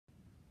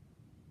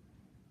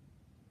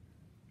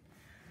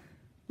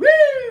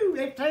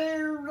this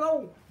here's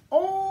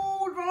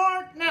old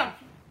Art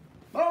Nelson.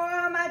 Boy,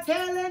 am I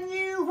telling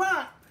you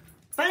what,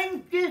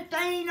 things just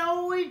ain't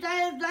always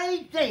as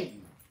they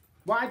seem.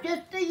 Why,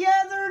 just the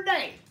other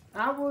day,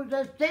 I was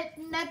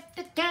sitting at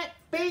the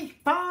catfish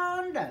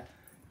pond,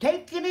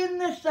 taking in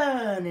the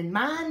sun and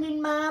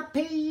minding my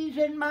P's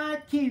and my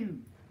Q's.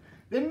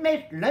 Then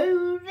Miss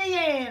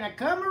Louisiana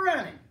come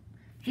a-running.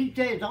 She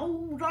says,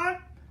 "Old Art,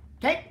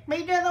 take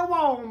me to the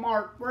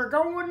Walmart. We're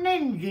going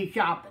Ningi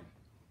shopping."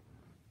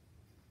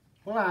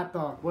 Well, I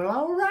thought, well,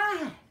 all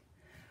right.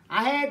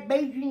 I had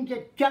visions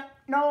of Chuck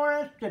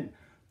Norris and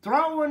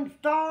throwing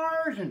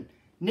stars and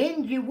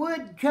Ninja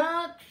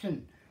woodchucks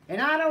and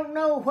I don't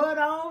know what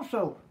all.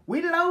 So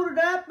we loaded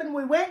up and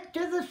we went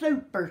to the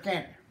super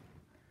center.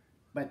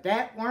 But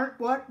that weren't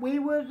what we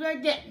was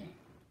getting.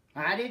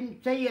 I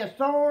didn't see a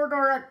sword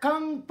or a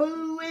kung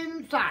fu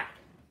in sight.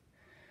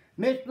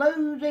 Miss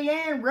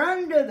Louisiana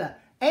run to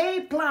the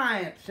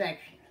appliance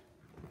section.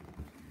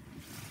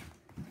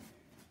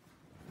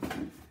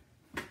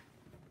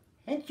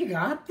 And she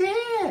got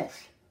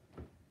this.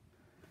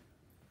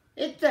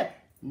 It's a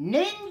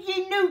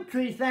Ninja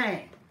Nutri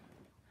thing.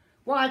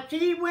 Why,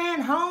 she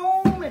went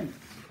home and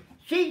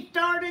she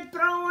started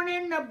throwing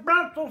in the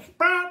Brussels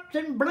sprouts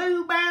and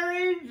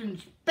blueberries and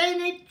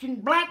spinach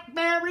and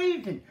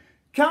blackberries and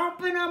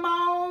chomping them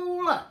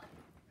all up.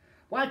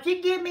 Why, she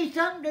gave me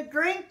something to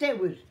drink that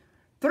was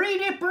 3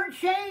 different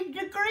shades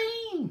of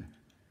green.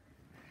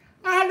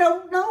 I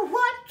don't know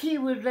what she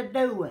was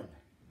doing.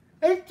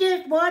 It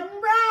just wasn't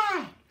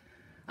right.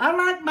 I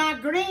like my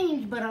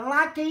greens, but I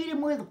like to eat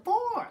them with a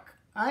fork.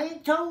 I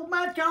ain't so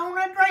much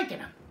on drinking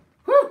them.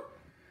 Whew!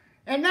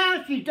 And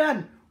now she's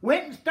done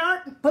went and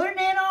started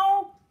putting in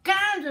all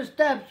kinds of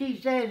stuff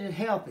she says is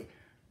healthy.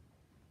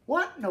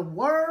 What in the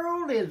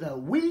world is a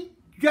wheat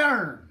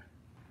germ?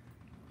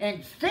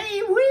 And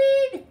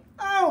seaweed?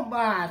 Oh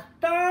my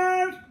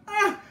stars!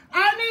 I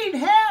need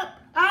help!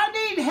 I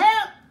need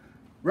help!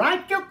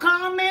 Write your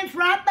comments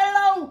right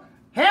below.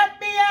 Help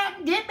me out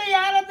and get me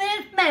out of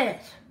this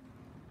mess.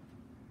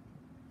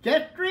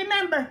 Just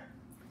remember,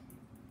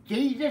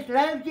 Jesus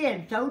loves you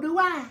and so do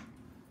I.